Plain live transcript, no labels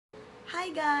Hi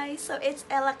guys! So it's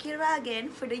Akira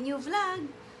again for the new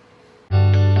vlog.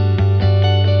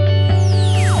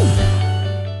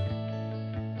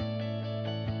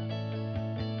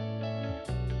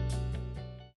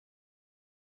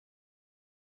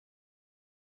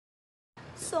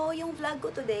 So yung vlog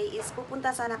ko today is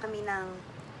pupunta sana kami ng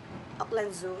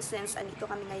Auckland Zoo since andito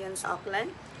kami ngayon sa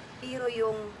Auckland. Pero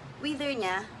yung weather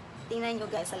niya, tingnan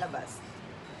nyo guys sa labas.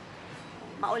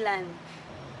 Maulan.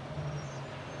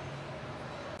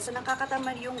 So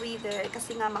nakakatamad yung weather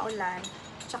kasi nga maulan.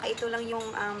 Tsaka ito lang yung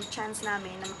chance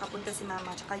namin na makapunta si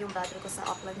mama tsaka yung brother ko sa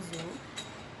Auckland Zoo.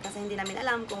 Kasi hindi namin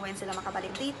alam kung when sila makabalik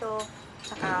dito.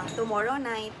 Tsaka tomorrow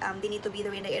night, they need to be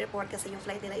there in the airport kasi yung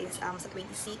flight nila is sa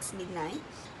 26 midnight.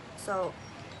 So,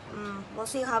 we'll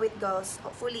see how it goes.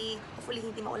 Hopefully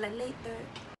hindi maulan later.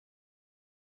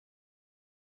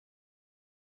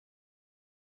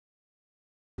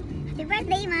 Happy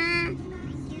birthday, Ma!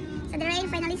 So the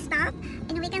rain finally stopped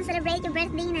and we can celebrate your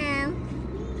birthday now.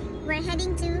 We're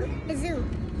heading to the zoo.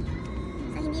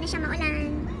 So hindi na siya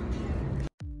maulan.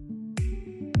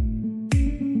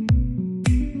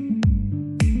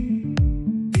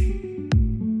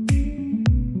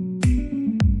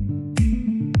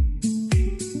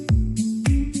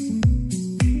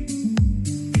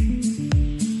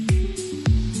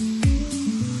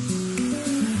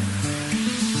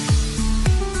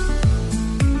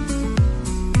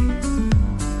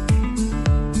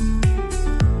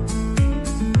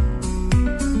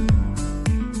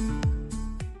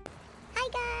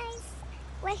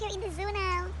 We're here in the zoo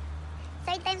now.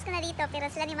 Third times ko na dito,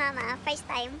 pero sila ni Mama, first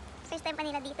time. First time pa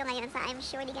nila dito ngayon, so I'm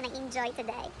sure they're gonna enjoy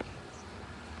today.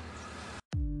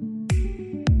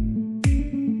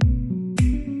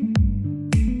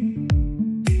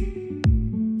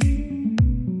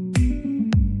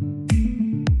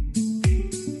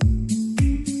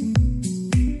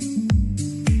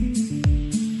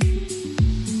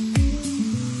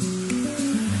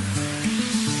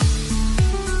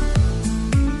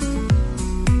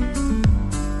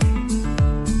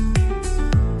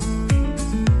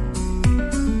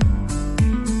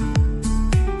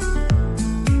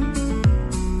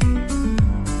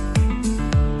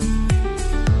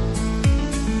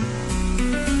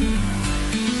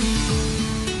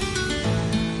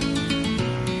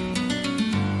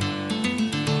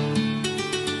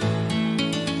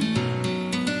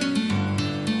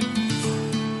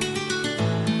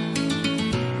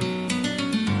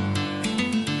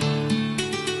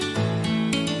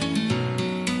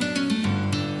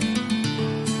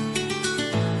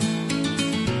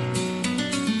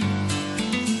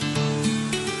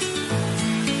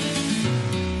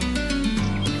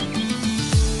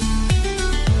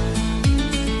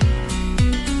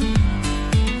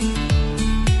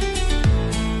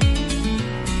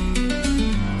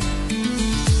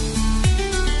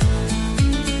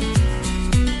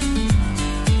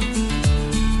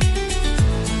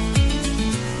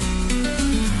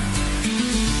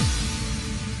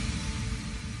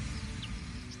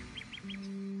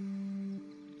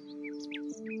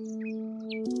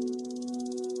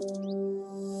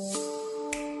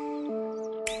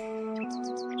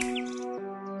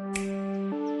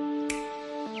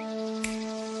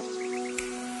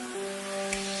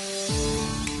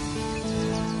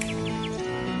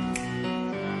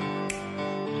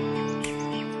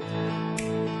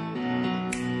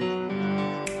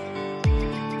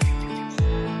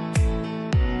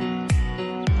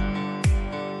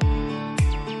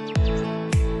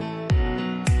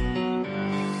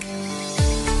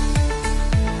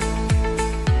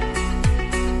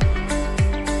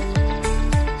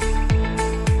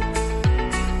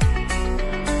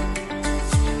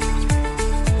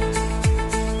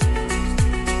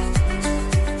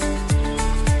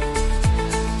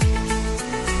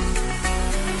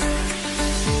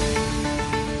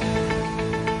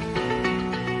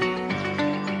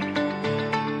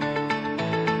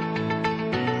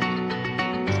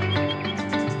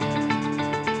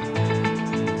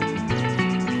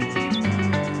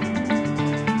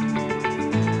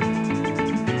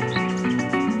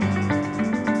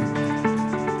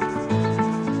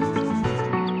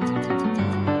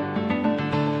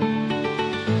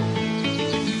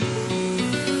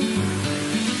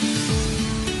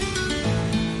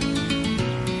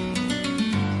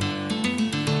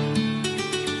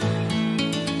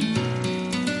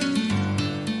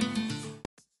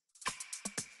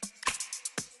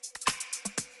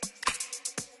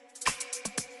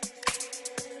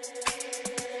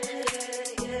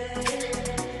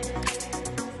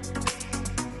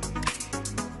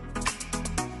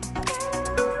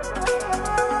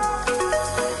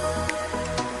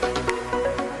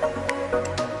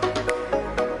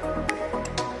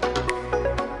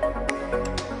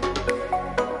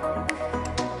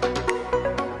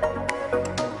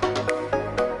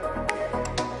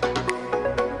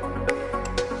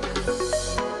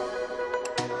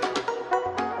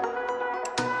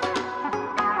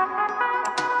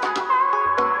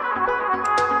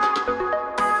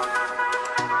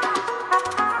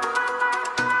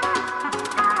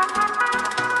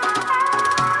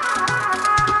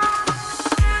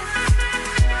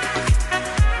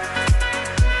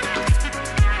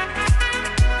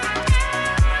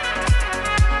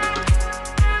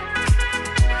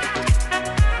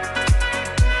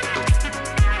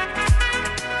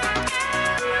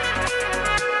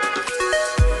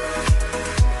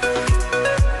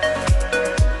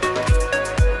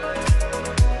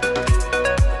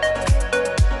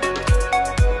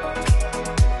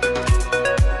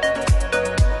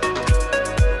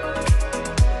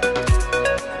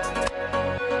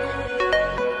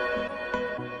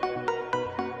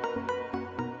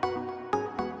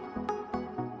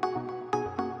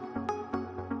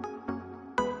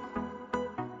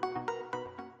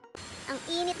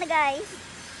 guys.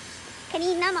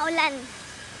 Kanina maulan.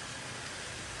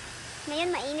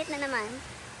 Ngayon mainit na naman.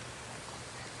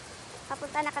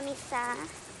 Papunta na kami sa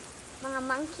mga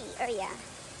monkey area.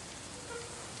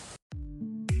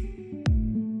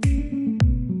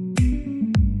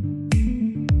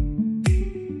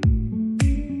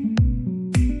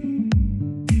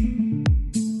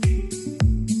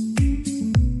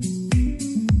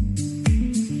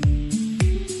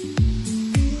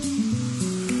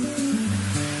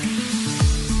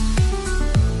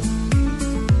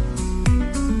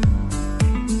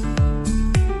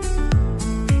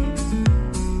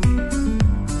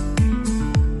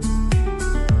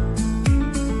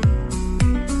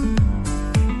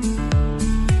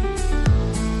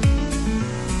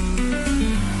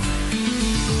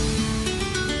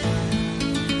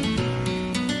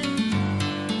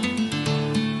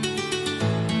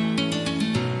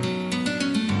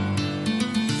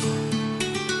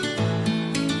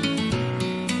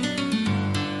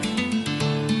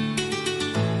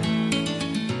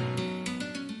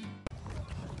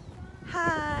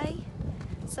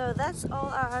 So that's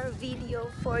all our video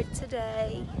for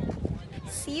today.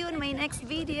 See you in my next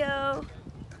video.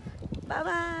 Bye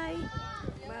bye.